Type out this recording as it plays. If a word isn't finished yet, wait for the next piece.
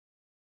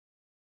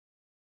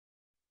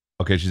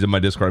Okay, she's in my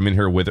Discord. I'm in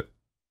here with her.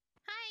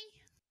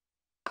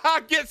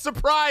 Hi. Get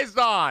surprised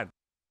on.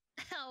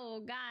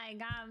 Oh, guy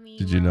got me.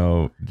 Did you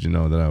know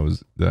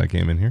that I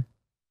came in here?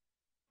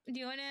 Do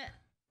you want to?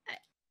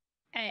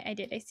 I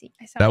did. I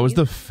saw That was you.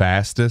 the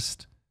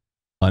fastest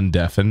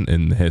undeafen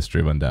in the history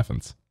of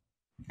undeafens.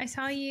 I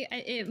saw you.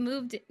 It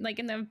moved like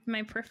in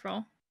my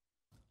peripheral.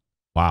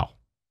 Wow.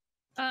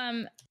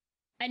 I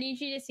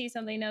need you to see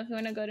something though. If you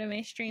want to go to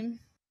my stream.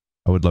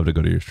 I would love to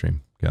go to your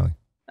stream, Callie.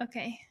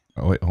 Okay.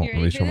 Oh wait, hold on.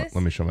 Let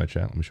me show my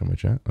chat.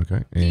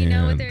 Okay. Do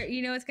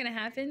you know what's gonna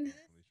happen?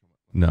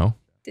 No.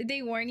 Did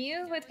they warn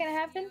you what's gonna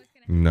happen?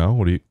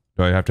 No. Do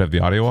I have to have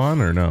the audio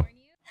on or no?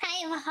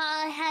 Hi,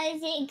 Paul.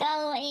 How's it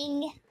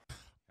going?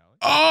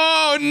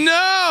 Oh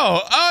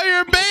no! Oh,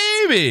 your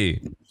baby!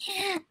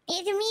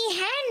 It's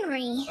me,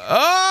 Henry.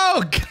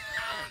 Oh God. It's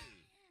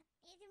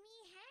me,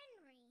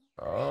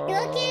 Henry.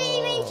 Look, it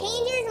even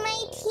changes my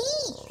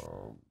teeth.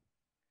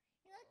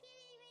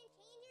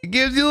 It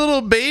gives you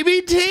little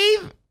baby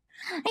teeth?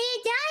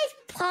 It does,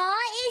 Paul.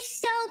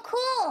 It's so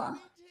cool.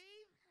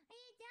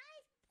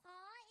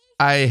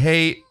 I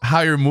hate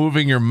how you're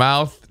moving your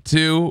mouth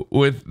too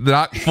with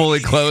not fully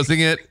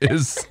closing it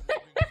is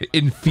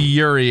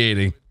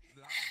infuriating.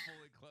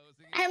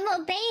 I'm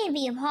a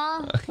baby,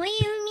 Paul. What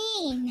do you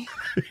mean?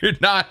 You're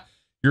not.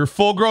 You're a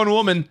full-grown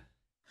woman,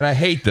 and I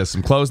hate this.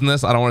 I'm closing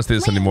this. I don't want to see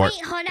this anymore.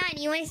 Wait, hold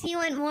on. You want to see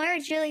one more?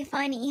 It's really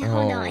funny.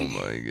 Hold on.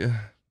 Oh my God.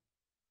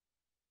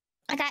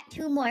 I got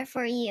two more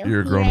for you.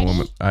 You're a grown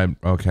woman. I'm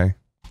okay.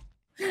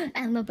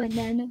 I'm a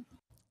banana.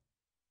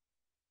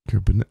 You're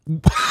a banana.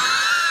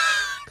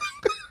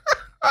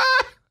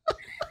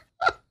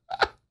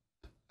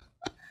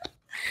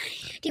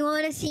 Do you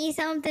want to see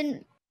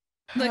something?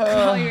 Look,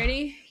 Paul, you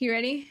ready? You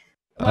ready?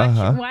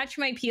 Watch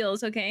my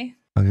peels, okay?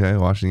 Okay,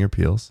 watching your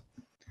peels.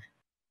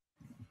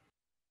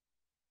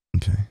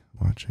 Okay,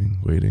 watching,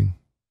 waiting.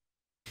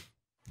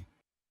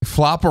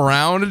 Flop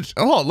around.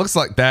 Oh, it looks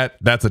like that.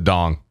 That's a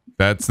dong.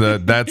 That's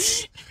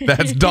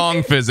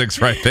dong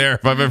physics right there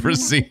if I've ever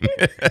seen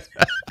it.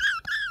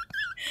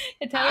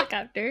 It's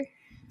helicopter.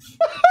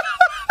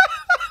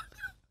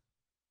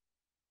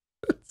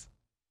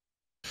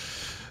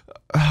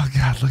 Oh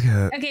God, look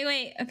at it. Okay,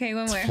 wait. Okay,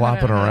 one more. It's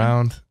flopping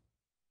around.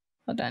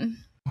 Hold on.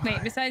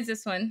 Wait, besides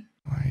this one.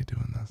 Why are you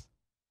doing this?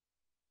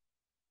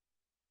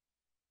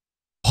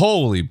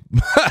 Holy.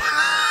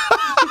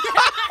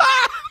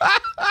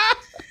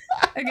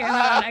 Okay, hold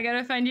on. I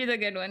gotta find you the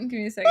good one. Give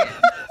me a second.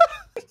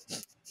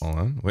 Hold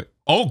on. Wait.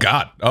 Oh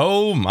God.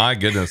 Oh my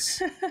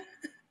goodness.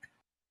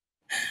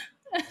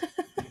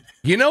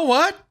 You know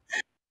what?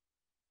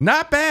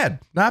 Not bad.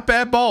 Not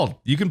bad bald.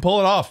 You can pull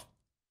it off.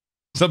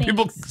 Some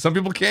people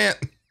can't.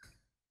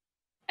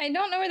 I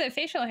don't know where the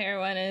facial hair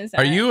one is.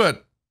 Are you a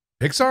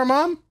Pixar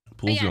mom? Yeah,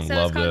 Pool's gonna so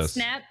love it's called this.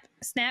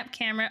 Snap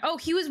camera. Oh,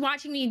 he was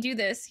watching me do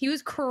this. He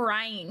was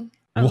crying.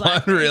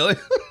 What, really?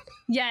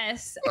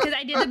 Yes, because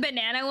I did the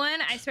banana one.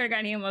 I swear to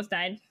God, he almost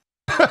died.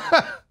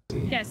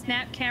 Yeah,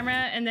 snap camera,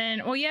 and then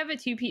you have a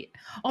 2P.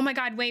 Oh my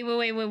God! Wait,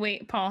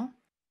 Paul.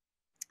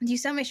 Do you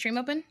still have my stream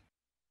open?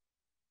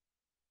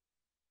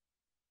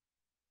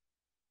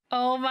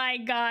 Oh my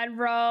God,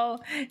 bro.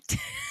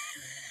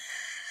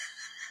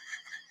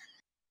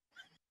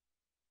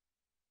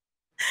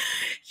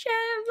 Shut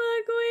up,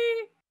 look,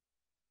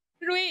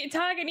 wait,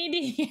 talk. I need to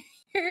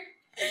hear.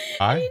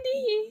 I need to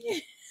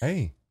hear.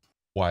 Hey,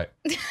 why?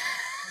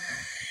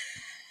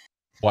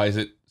 Why is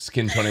it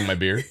skin toning my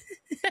beard?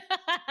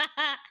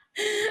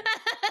 You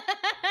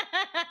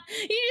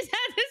just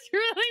have this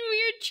really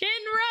weird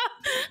chin rub.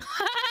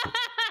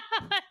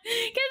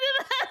 Because of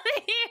the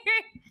hair.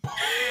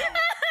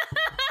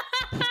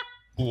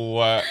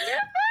 What?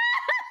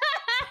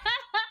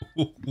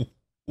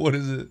 What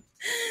is it?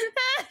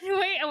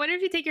 Wait, I wonder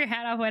if you take your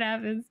hat off, what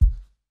happens?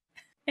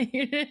 I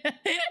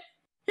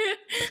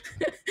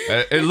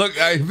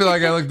feel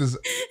like I look this.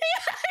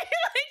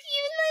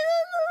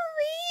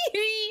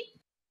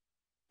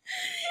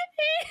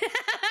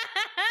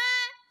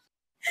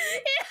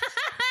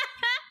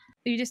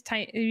 You just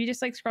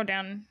like scroll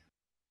down.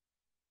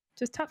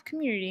 Just top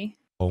community.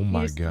 Oh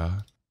my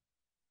God.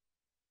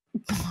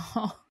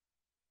 Paul.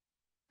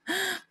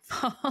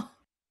 Paul.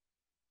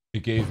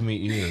 It gave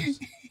me ears.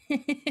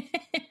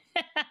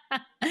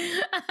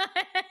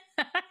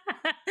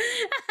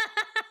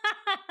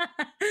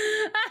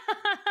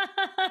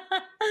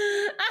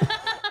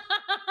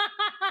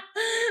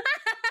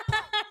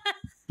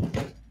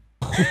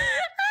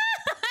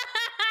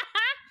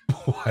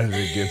 Why did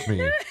it give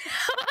me?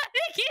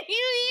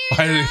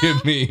 Why did it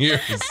give me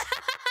ears?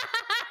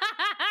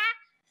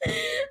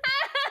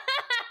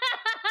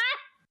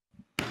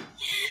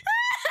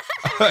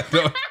 I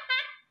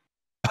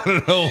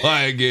don't know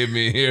why it gave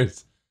me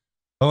ears.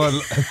 Oh,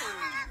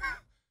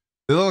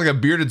 they look like a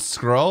bearded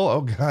scroll.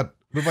 Oh God,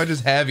 what if I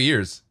just have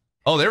ears?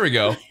 Oh, there we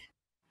go.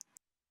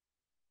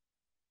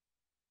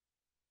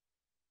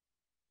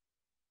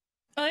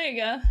 Oh, there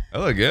you go. That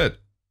look good.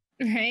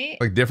 Right?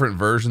 Like different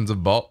versions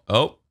of ball.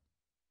 Oh,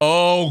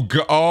 oh,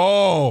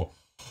 oh,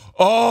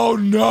 oh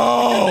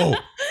no!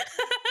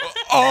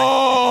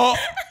 Oh,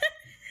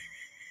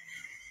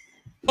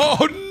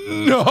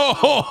 No.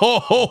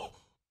 Oh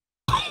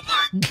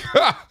my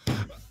God.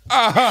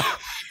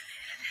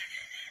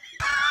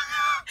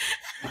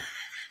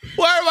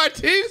 Why are my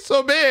teeth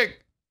so big?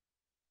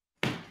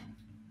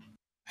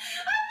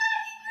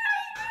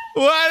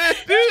 Why did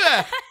it do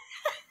that?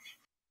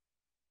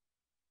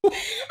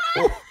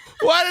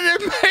 Why did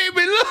it make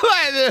me look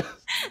like this?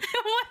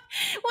 What?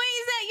 Wait,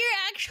 is that your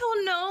actual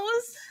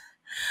nose?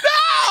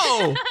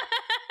 No!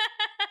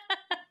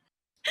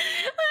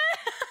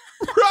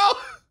 Bro!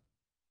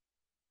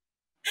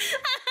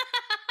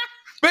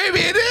 Maybe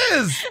it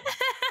is!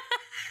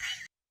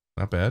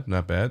 Not bad,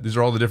 not bad. These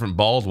are all the different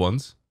bald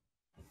ones.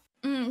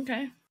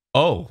 Okay.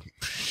 Oh,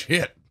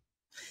 shit.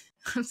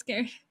 I'm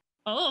scared.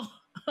 Oh,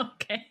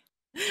 okay.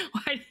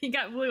 Why you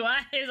got blue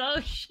eyes? Oh,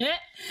 shit.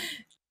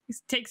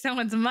 Just take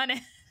someone's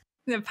money.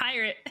 The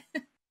pirate.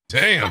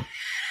 Damn. Okay,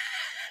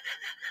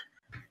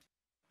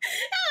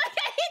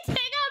 take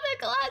out the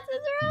glasses,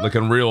 bro.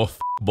 Looking real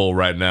f***able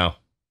right now.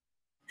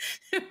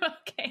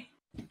 Okay.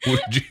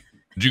 Would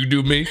you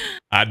do me?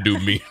 I do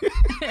me.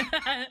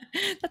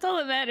 That's all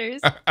that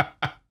matters.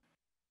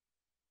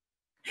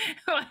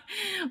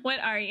 What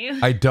are you?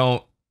 I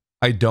don't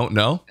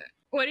know.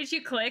 What did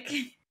you click?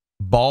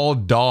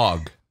 Bald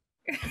dog.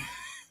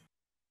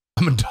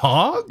 I'm a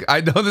dog?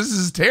 I know this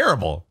is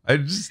terrible. I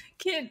just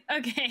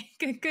Okay.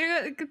 Go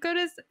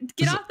to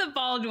get off the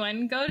bald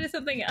one. Go to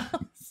something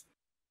else.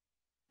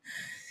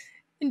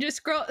 And just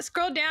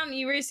scroll down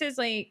where it says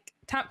like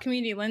top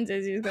community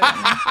lenses. You just go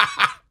down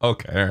there.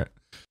 Okay, all right.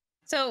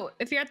 So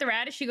if you're at the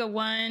radish, you go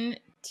 1,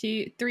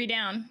 2, 3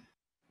 down.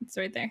 It's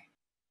right there.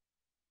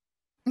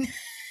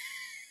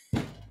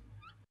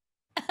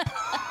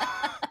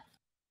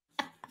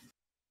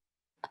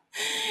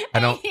 I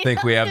don't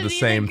think we have the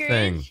same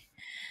thing.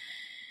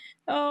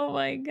 Oh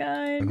my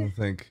God. I don't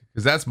think,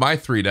 because that's my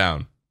 3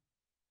 down.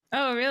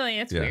 Oh, really?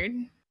 That's weird.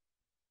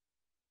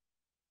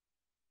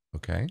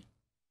 Okay.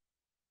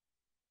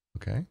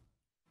 Okay.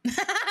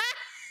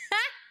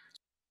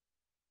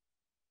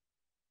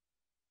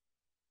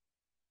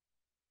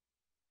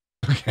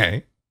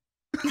 Okay.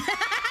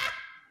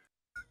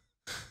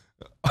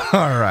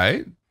 All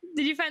right.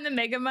 Did you find the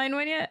Megamind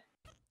one yet?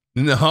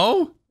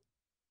 No.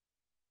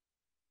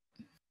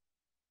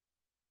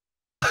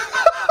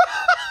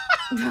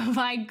 Oh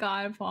my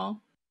God,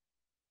 Paul.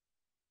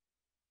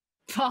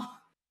 Paul.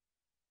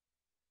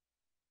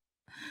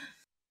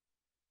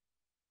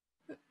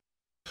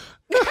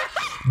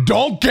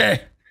 Donkey.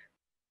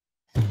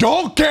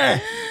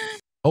 Donkey.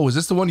 Oh, is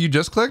this the one you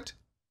just clicked?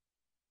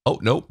 Oh,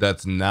 nope.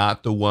 That's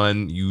not the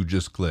one you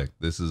just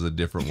clicked. This is a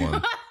different one.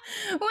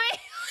 Wait.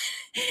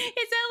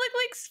 It sounds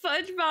like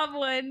SpongeBob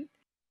one.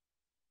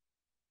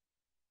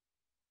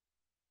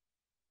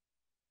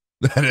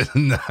 That is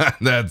not.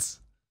 That's.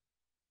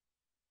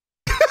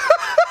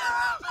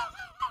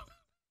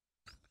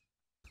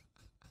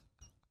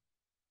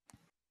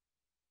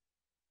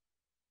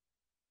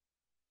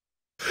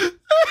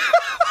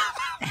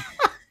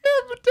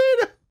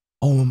 Potato.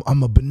 Oh,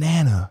 I'm a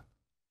banana.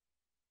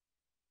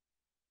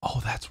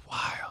 Oh, that's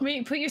wild.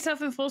 Wait, put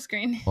yourself in full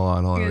screen. Hold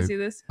on, hold on. You guys see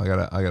this? I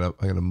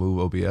gotta move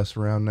OBS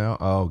around now.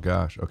 Oh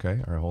gosh.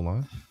 Okay. All right. Hold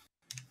on.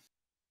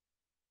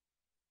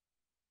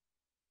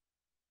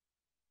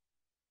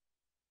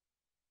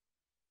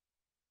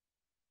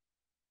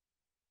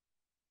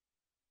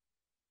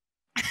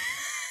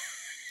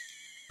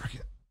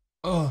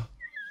 Oh.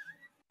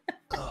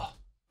 Oh.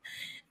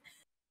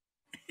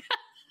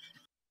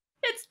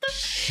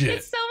 Shit.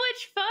 It's so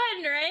much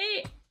fun,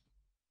 right?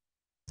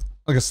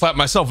 I can slap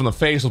myself in the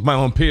face with my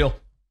own peel.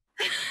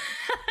 The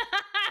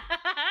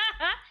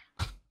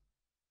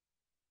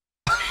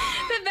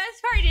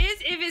best part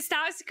is if it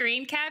stops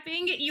screen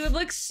capping, you would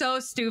look so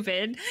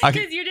stupid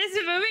because you're just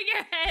moving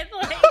your head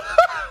like.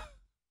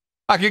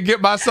 I can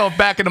get myself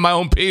back into my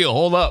own peel.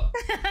 Hold up.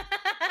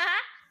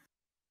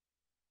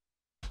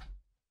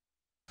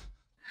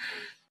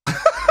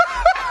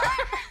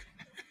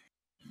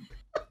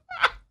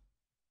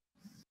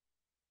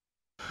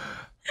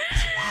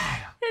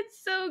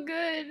 It's so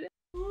good.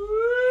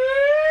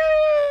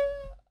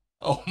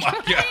 Oh my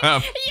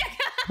God.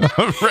 I'm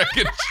a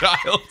wrecking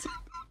child.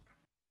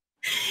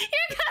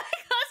 You're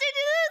coming closer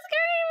to the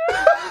screen.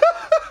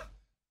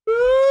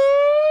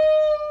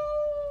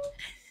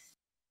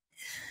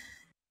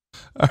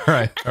 All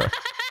right. All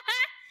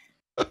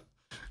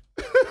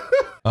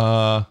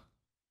right.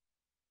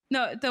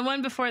 No, the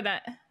one before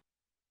that.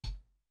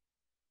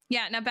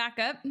 Yeah, now back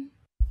up.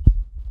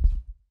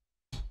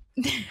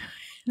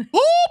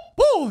 Oh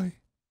boy.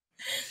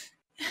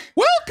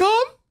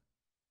 Welcome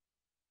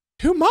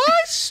to my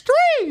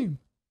stream.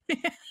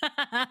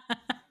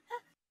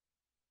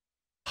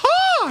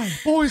 Hi,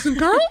 boys and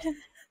girls.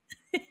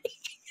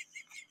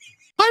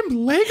 I'm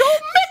Lego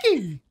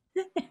Mickey.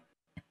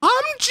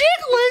 I'm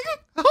jiggling.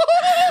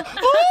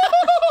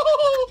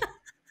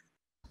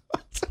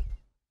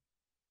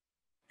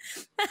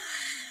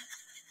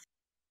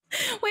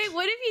 Wait,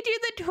 what if you do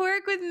the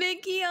twerk with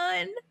Mickey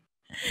on?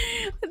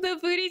 The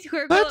booty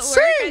twerk. Let's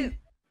will see. it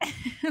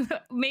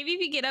work? Maybe if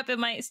you get up, it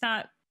might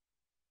stop.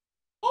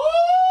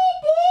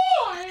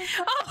 Oh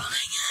Oh my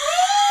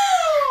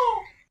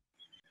Oh!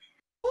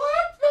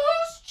 Flip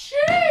those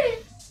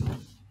cheeks!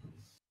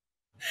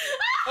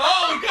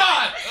 Oh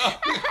God! Oh,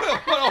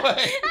 went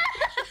away.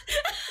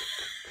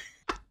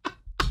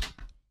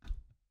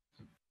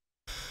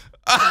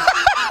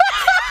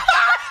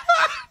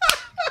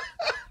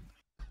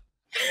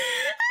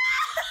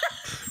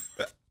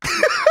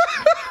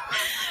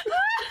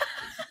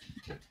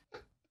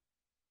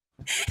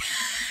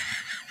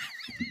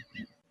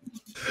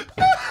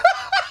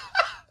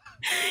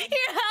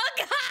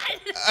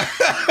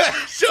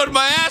 Showed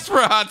my ass for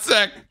a hot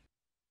sec.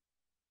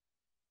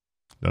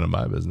 None of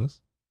my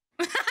business.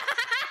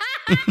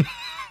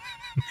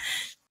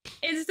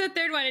 It's the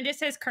third one. It just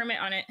says Kermit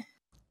on it.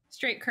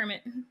 Straight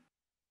Kermit.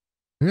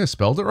 You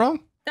spelled it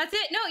wrong? That's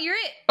it. No, you're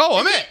it. Oh,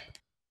 I'm it.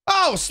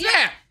 Oh,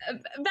 snap. Yeah.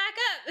 Back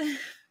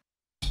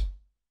up.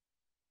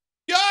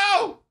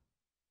 Yo!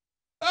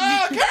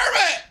 Oh,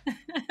 Kermit!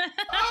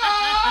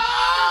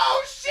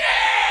 Oh,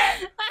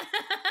 shit!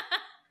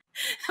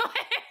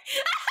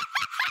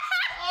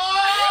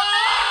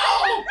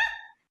 Oh!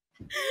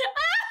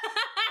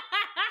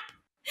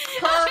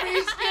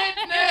 Kirby's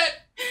getting it!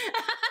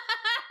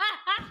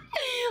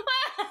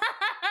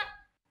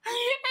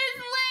 His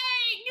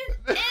legs!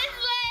 His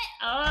leg!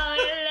 Oh,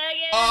 look at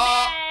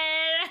that!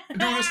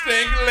 Do the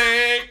stinky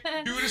leg!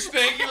 Do the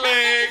stinky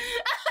leg!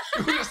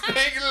 Do the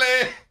stinky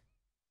leg!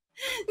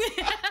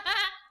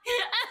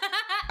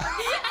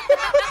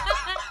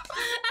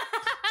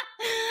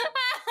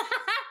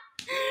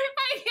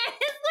 I get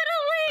his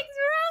little legs,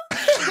 bro.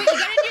 Wait, you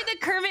gotta do the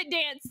Kermit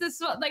dance. This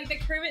one, like the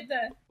Kermit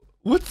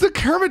What's the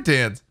Kermit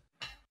dance?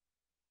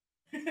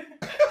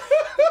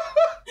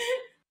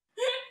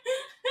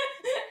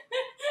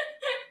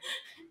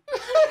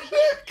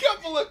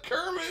 Couple of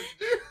Kermits,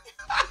 dude.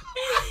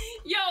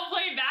 Yo,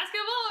 playing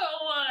basketball or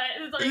what?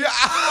 It's like, yeah.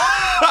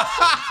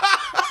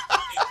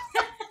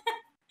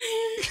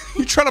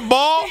 You trying to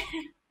ball?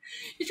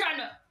 You're trying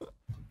to.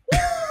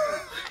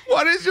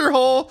 What is your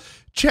whole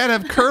chat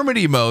have Kermit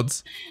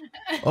emotes?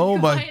 Oh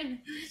my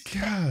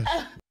gosh.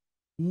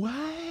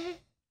 What?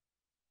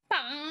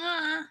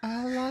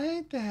 I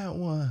like that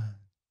one.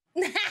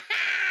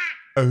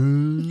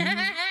 I'm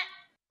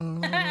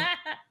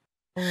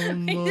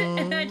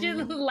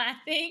just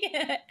laughing.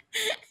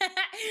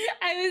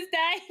 I was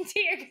dying to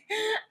your.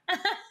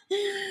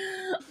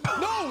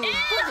 No, it's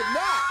fucking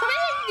not. What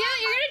are you doing?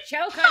 You're gonna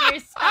choke on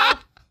yourself.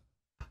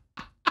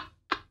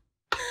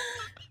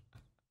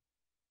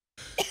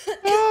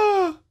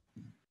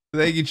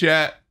 Thank you,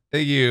 chat.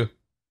 Thank you.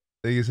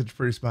 Thank you. Such a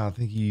pretty smile.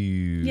 Thank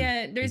you.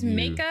 Yeah, there's Thank you.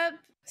 makeup.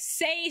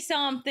 Say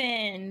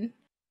something.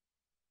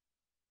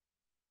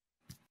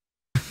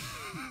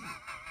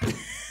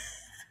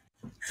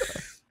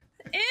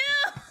 Ew.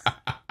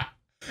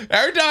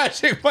 Every time I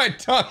shake my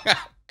tongue out.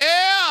 Ew.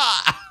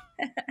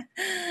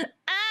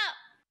 Ow.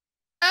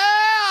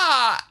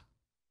 Ah.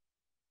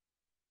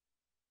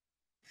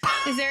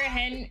 Is there a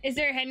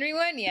Henry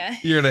one? Yeah.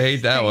 You're gonna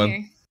hate that Right one.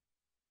 here.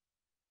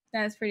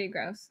 That's pretty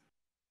gross.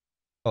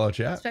 Hello,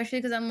 chat. Especially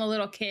because I'm a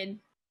little kid.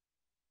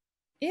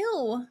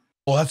 Ew.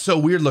 Oh, that's so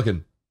weird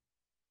looking.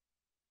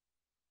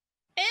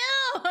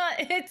 Ew.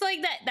 It's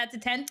like that. That's a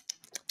 10.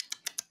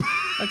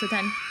 That's a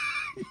 10.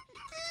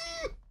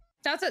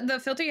 The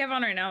filter you have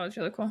on right now is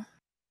really cool.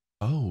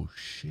 Oh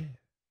shit.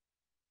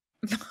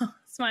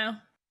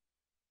 Smile.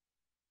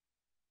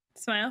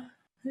 Smile.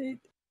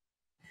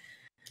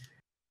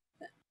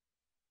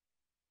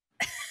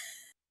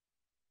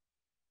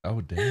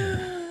 Oh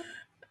damn.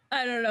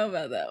 I don't know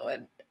about that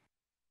one.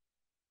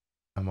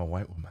 I'm a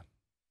white woman.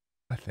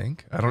 I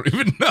think. I don't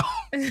even know.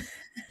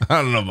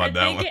 I don't know about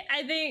that one.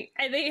 I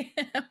think.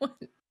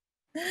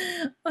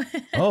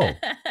 Oh.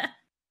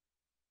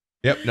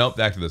 Yep. Nope.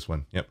 Back to this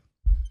one. Yep.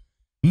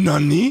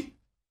 Nani?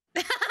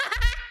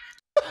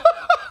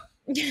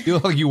 You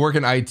look like you work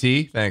in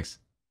IT. Thanks.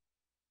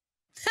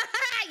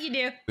 You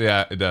do.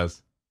 Yeah, it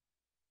does.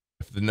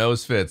 If the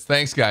nose fits.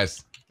 Thanks,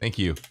 guys. Thank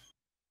you.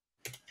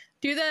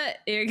 Do the.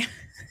 Here you go.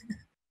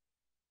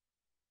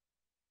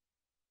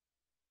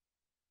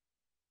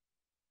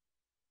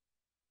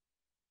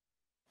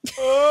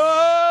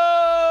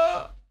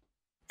 Oh!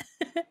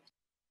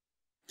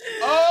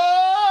 Oh!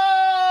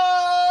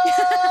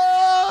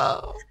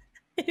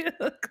 You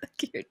look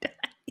like you're dying.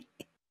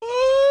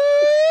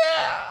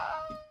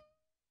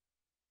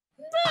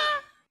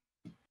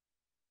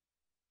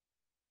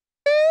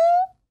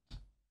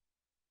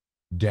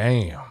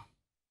 Damn.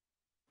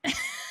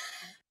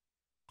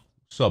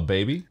 What's up,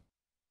 baby?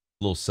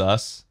 A little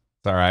sus.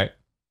 It's all right.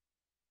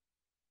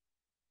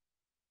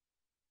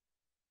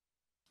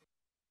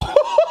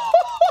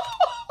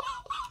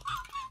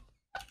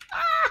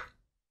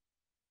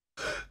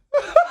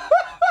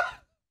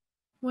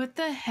 What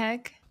the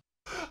heck?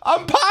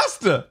 I'm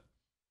pasta.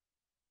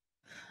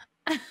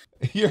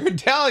 You're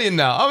Italian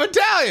now. I'm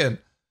Italian.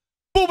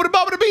 Boobada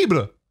bobbada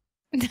beebada.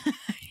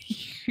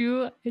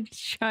 You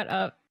shut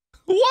up.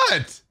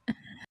 What?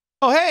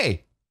 Oh,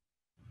 hey.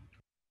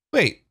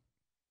 Wait.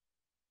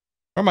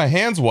 Are my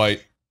hands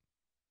white?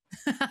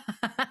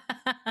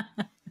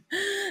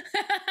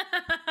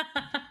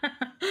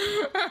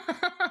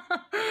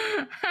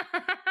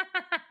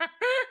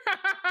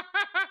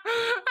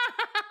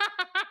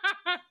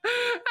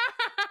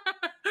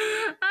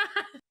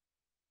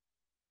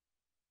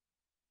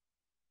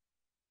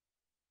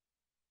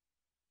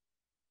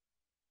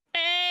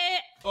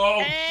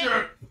 Oh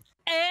shit!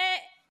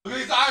 Look at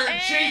these iron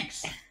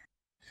cheeks.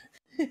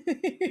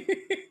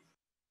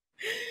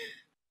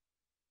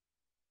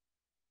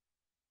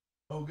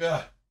 Oh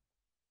god.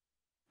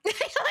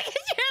 Look at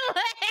your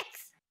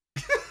legs.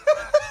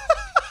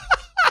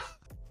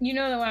 You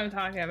know the one I'm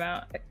talking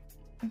about.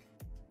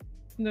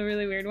 The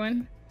really weird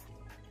one.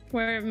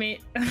 Where it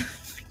made...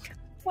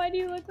 Why do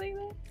you look like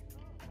that?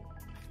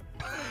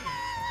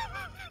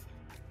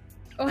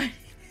 What?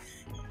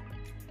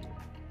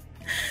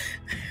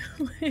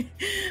 I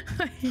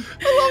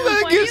love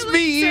that. It gives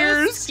me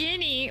ears. So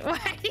skinny. Why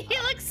do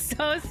you look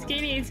so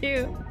skinny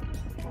too?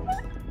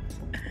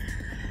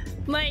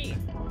 Like.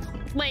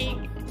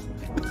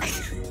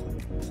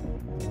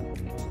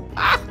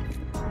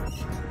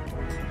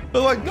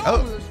 I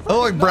look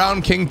like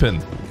Brown Kingpin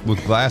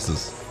with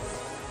glasses.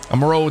 I'm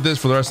gonna roll with this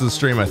for the rest of the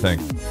stream, I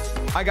think.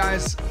 Hi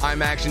guys, I'm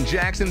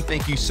Actionjaxon.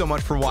 Thank you so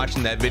much for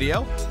watching that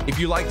video. If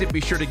you liked it,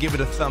 be sure to give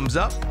it a thumbs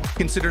up.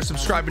 Consider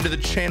subscribing to the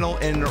channel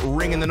and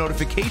ringing the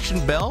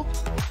notification bell.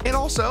 And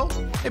also,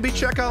 maybe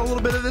check out a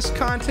little bit of this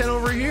content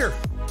over here.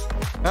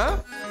 Huh?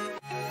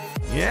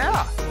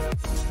 Yeah.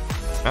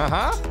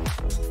 Uh-huh.